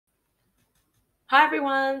Hi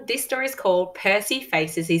everyone, this story is called Percy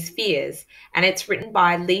Faces His Fears and it's written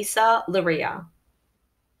by Lauria.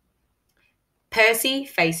 Percy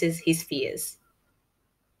Faces His Fears.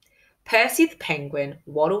 Percy the Penguin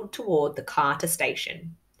waddled toward the Carter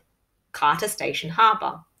Station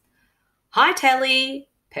Harbour. Hi Telly,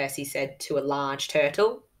 Percy said to a large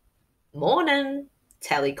turtle. Mornin',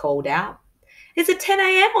 Telly called out. Is it 10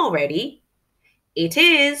 a.m. already? It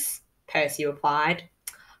is, Percy replied.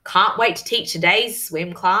 Can't wait to teach today's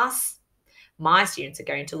swim class. My students are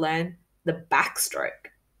going to learn the backstroke.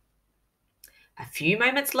 A few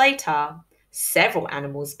moments later, several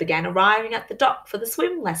animals began arriving at the dock for the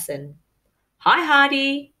swim lesson. Hi,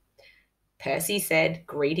 Hardy, Percy said,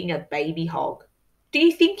 greeting a baby hog. Do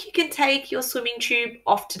you think you can take your swimming tube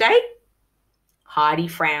off today? Hardy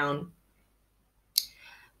frowned.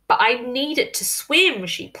 But I need it to swim,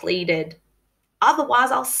 she pleaded. Otherwise,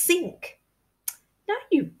 I'll sink. No,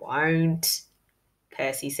 you won't,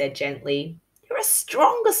 Percy said gently. You're a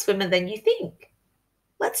stronger swimmer than you think.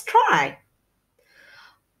 Let's try.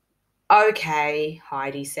 Okay,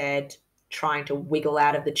 Heidi said, trying to wiggle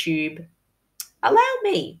out of the tube. Allow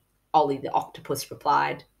me, Ollie the octopus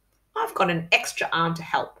replied. I've got an extra arm to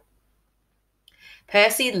help.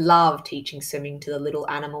 Percy loved teaching swimming to the little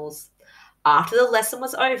animals. After the lesson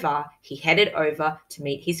was over, he headed over to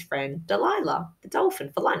meet his friend Delilah, the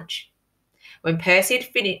dolphin, for lunch. When Percy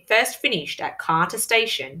had first finished at Carter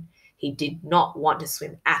Station, he did not want to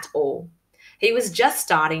swim at all. He was just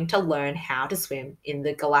starting to learn how to swim in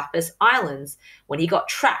the Galapagos Islands when he got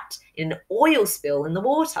trapped in an oil spill in the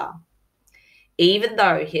water. Even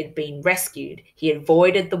though he had been rescued, he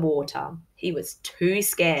avoided the water. He was too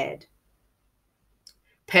scared.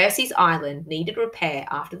 Percy's island needed repair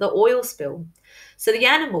after the oil spill, so the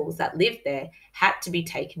animals that lived there had to be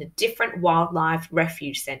taken to different wildlife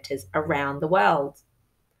refuge centres around the world.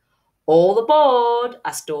 All aboard,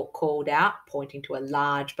 a stork called out, pointing to a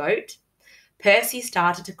large boat. Percy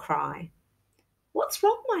started to cry. What's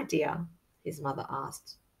wrong, my dear? His mother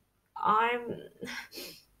asked. I'm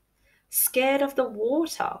scared of the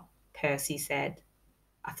water, Percy said.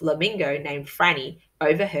 A flamingo named Franny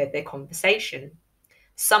overheard their conversation.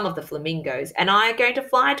 Some of the flamingos and I are going to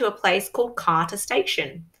fly to a place called Carter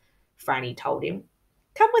Station, Franny told him.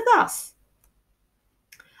 Come with us.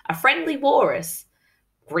 A friendly walrus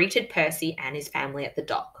greeted Percy and his family at the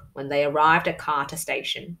dock when they arrived at Carter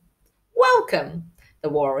Station. Welcome, the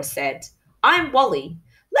walrus said. I'm Wally.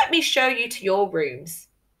 Let me show you to your rooms.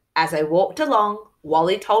 As they walked along,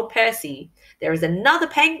 Wally told Percy, there is another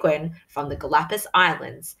penguin from the Galapagos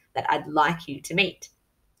Islands that I'd like you to meet.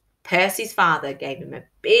 Percy's father gave him a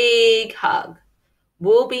big hug.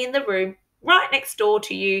 We'll be in the room right next door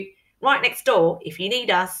if you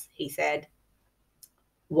need us, he said.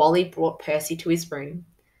 Wally brought Percy to his room.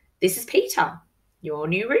 This is Peter, your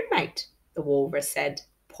new roommate, the walrus said,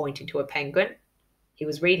 pointing to a penguin. He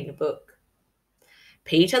was reading a book.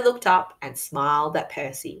 Peter looked up and smiled at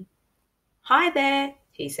Percy. Hi there,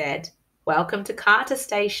 he said. Welcome to Carter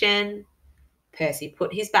Station. Percy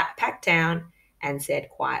put his backpack down and said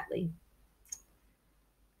quietly,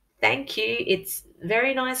 Thank you, it's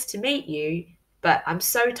very nice to meet you, but I'm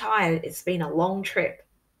so tired, it's been a long trip.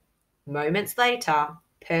 Moments later,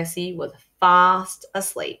 Percy was fast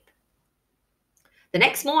asleep. The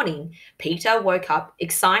next morning, Peter woke up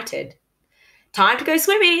excited. Time to go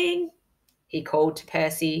swimming, he called to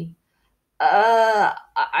Percy.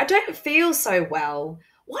 I don't feel so well.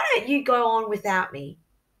 Why don't you go on without me?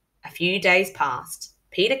 A few days passed.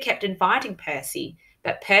 Peter kept inviting Percy,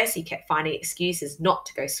 but Percy kept finding excuses not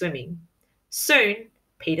to go swimming. Soon,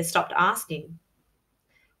 Peter stopped asking.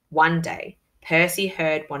 One day, Percy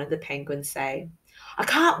heard one of the penguins say, I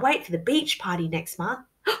can't wait for the beach party next month.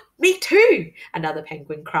 Me too, another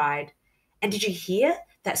penguin cried. And did you hear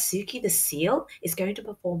that Suki the seal is going to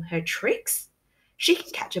perform her tricks? She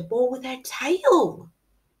can catch a ball with her tail.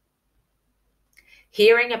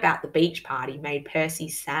 Hearing about the beach party made Percy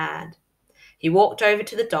sad. He walked over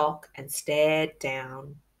to the dock and stared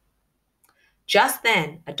down. Just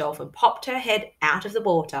then, a dolphin popped her head out of the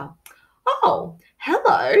water. Oh,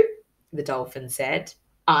 hello, the dolphin said.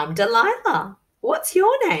 I'm Delilah. What's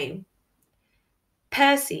your name?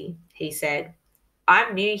 Percy, he said.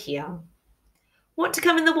 I'm new here. Want to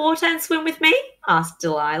come in the water and swim with me? Asked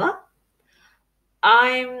Delilah.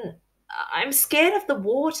 I'm scared of the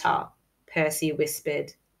water, Percy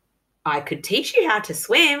whispered. I could teach you how to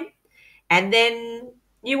swim, and then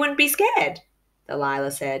you wouldn't be scared,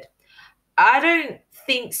 Delilah said. I don't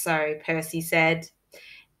think so, Percy said.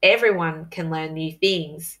 Everyone can learn new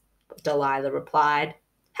things, Delilah replied.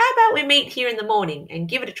 How about we meet here in the morning and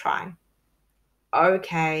give it a try?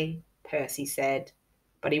 Okay, Percy said,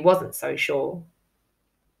 but he wasn't so sure.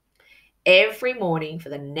 Every morning for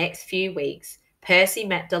the next few weeks, Percy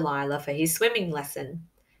met Delilah for his swimming lesson.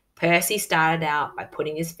 Percy started out by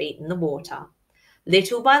putting his feet in the water.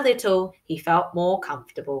 Little by little, he felt more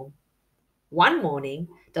comfortable. One morning,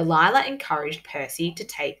 Delilah encouraged Percy to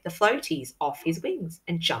take the floaties off his wings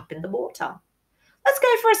and jump in the water. "Let's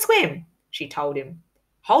go for a swim," she told him.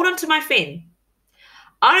 "Hold on to my fin."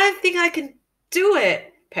 "I don't think I can do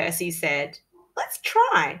it," Percy said. "Let's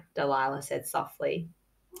try," Delilah said softly.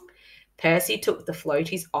 Percy took the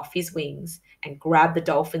floaties off his wings and grabbed the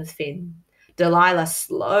dolphin's fin. Delilah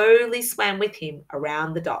slowly swam with him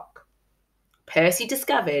around the dock. Percy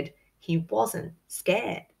discovered he wasn't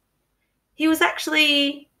scared. He was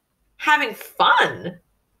actually having fun.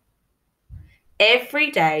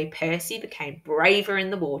 Every day, Percy became braver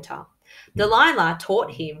in the water. Delilah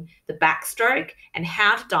taught him the backstroke and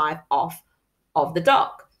how to dive off of the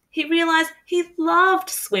dock. He realized he loved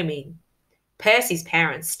swimming. Percy's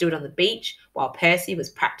parents stood on the beach while Percy was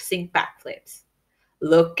practicing backflips.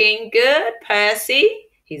 "Looking good, Percy,"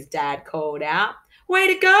 his dad called out. "Way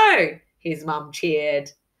to go," his mum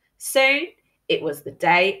cheered. Soon, it was the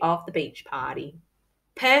day of the beach party.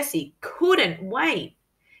 Percy couldn't wait.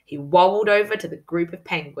 He wobbled over to the group of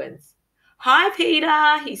penguins. "Hi,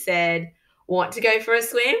 Peter," he said. "Want to go for a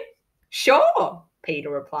swim?" "Sure," Peter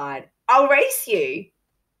replied. "I'll race you."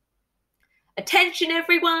 "Attention,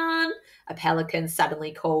 everyone," a pelican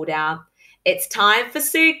suddenly called out. "It's time for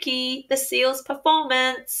Suki, the seal's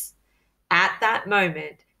performance." At that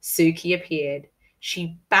moment, Suki appeared.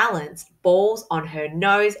 She balanced balls on her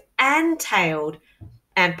nose and tail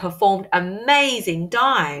and performed amazing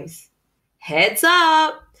dives. "Heads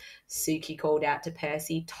up," Suki called out to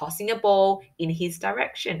Percy, tossing a ball in his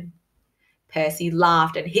direction. Percy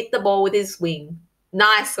laughed and hit the ball with his wing.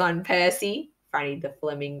 "Nice one, Percy," Franny the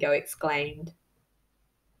flamingo exclaimed.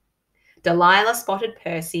 Delilah spotted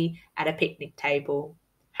Percy at a picnic table.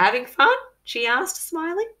 "Having fun?" she asked,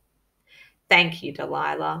 smiling. "Thank you,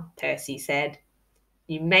 Delilah," Percy said.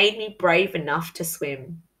 "You made me brave enough to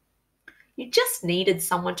swim." "You just needed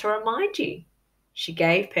someone to remind you." She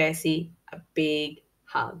gave Percy a big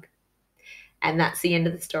hug. And that's the end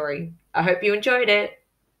of the story. I hope you enjoyed it.